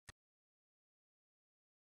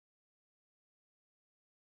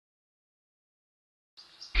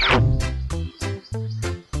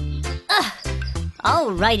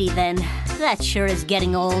Alrighty then, that sure is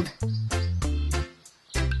getting old.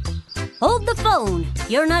 Hold the phone.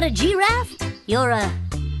 You're not a giraffe? You're a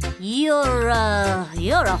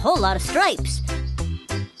whole lot of stripes.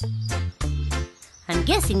 I'm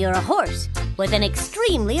guessing you're a horse with an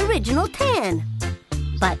extremely original tan.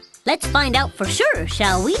 But let's find out for sure,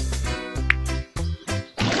 shall we?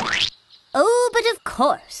 Oh, but of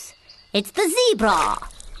course, it's the zebra.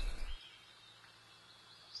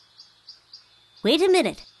 Wait a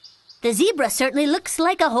minute. The zebra certainly looks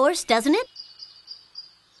like a horse, doesn't it?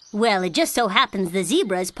 Well, it just so happens the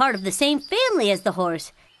zebra is part of the same family as the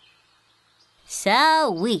horse.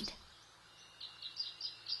 Sweet.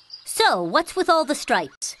 So, what's with all the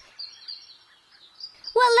stripes?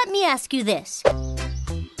 Well, let me ask you this.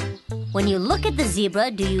 When you look at the zebra,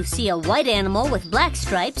 do you see a white animal with black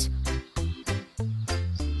stripes?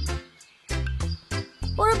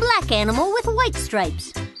 Or a black animal with white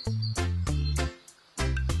stripes?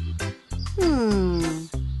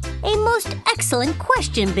 A most excellent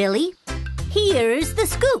question, Billy. Here's the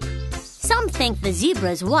scoop. Some think the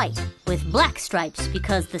zebra is white with black stripes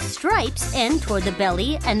because the stripes end toward the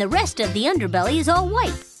belly and the rest of the underbelly is all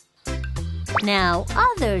white. Now,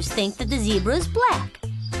 others think that the zebra is black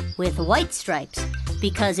with white stripes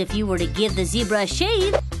because if you were to give the zebra a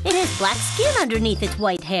shave, it has black skin underneath its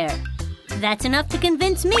white hair. That's enough to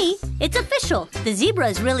convince me it's official. The zebra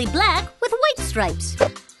is really black with white stripes.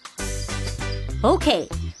 Okay,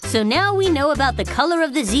 so now we know about the color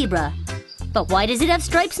of the zebra. But why does it have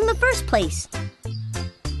stripes in the first place?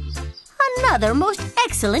 Another most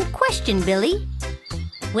excellent question, Billy.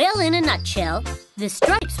 Well, in a nutshell, the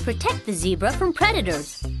stripes protect the zebra from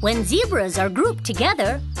predators. When zebras are grouped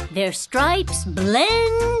together, their stripes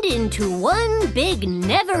blend into one big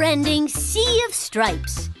never-ending sea of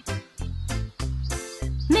stripes,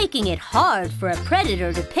 making it hard for a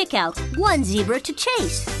predator to pick out one zebra to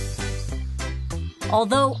chase.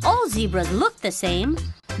 Although all zebras look the same,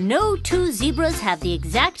 no two zebras have the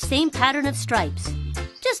exact same pattern of stripes,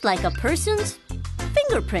 just like a person's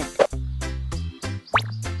fingerprint.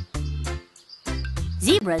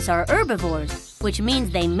 Zebras are herbivores, which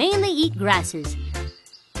means they mainly eat grasses.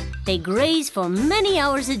 They graze for many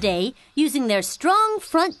hours a day, using their strong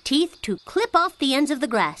front teeth to clip off the ends of the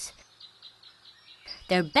grass.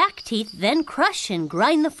 Their back teeth then crush and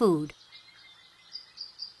grind the food.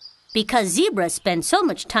 Because zebras spend so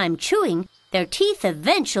much time chewing, their teeth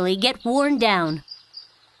eventually get worn down.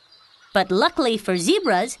 But luckily for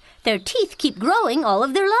zebras, their teeth keep growing all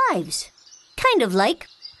of their lives. Kind of like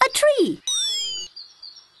a tree.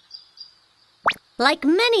 Like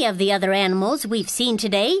many of the other animals we've seen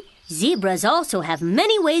today, zebras also have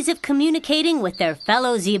many ways of communicating with their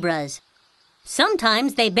fellow zebras.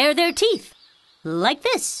 Sometimes they bare their teeth, like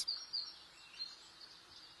this.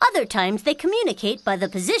 Other times they communicate by the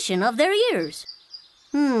position of their ears.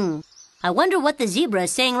 I wonder what the zebra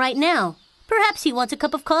is saying right now. Perhaps he wants a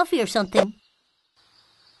cup of coffee or something.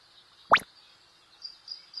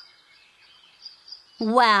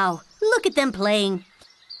 Wow, look at them playing.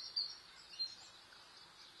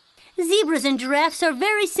 Zebras and giraffes are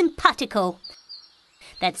very simpatico.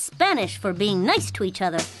 That's Spanish for being nice to each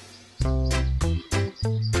other.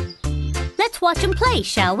 Let's watch them play,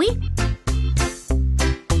 shall we?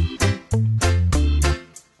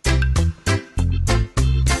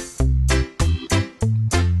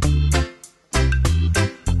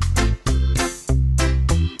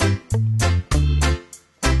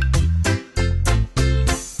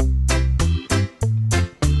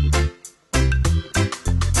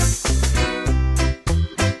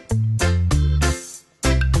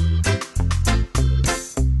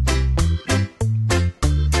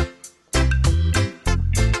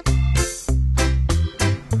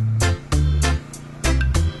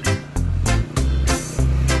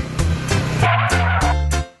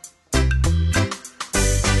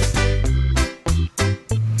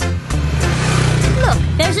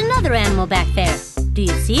 Animal back there. Do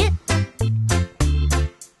you see it?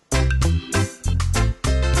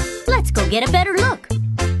 Let's go get a better look.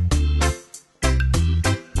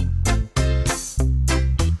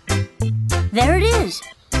 There it is.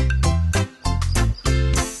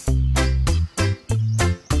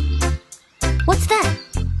 What's that?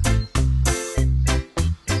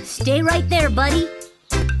 Stay right there, buddy.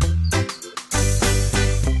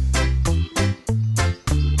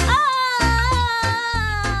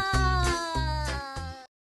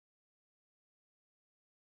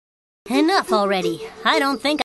 Enough already. I don't think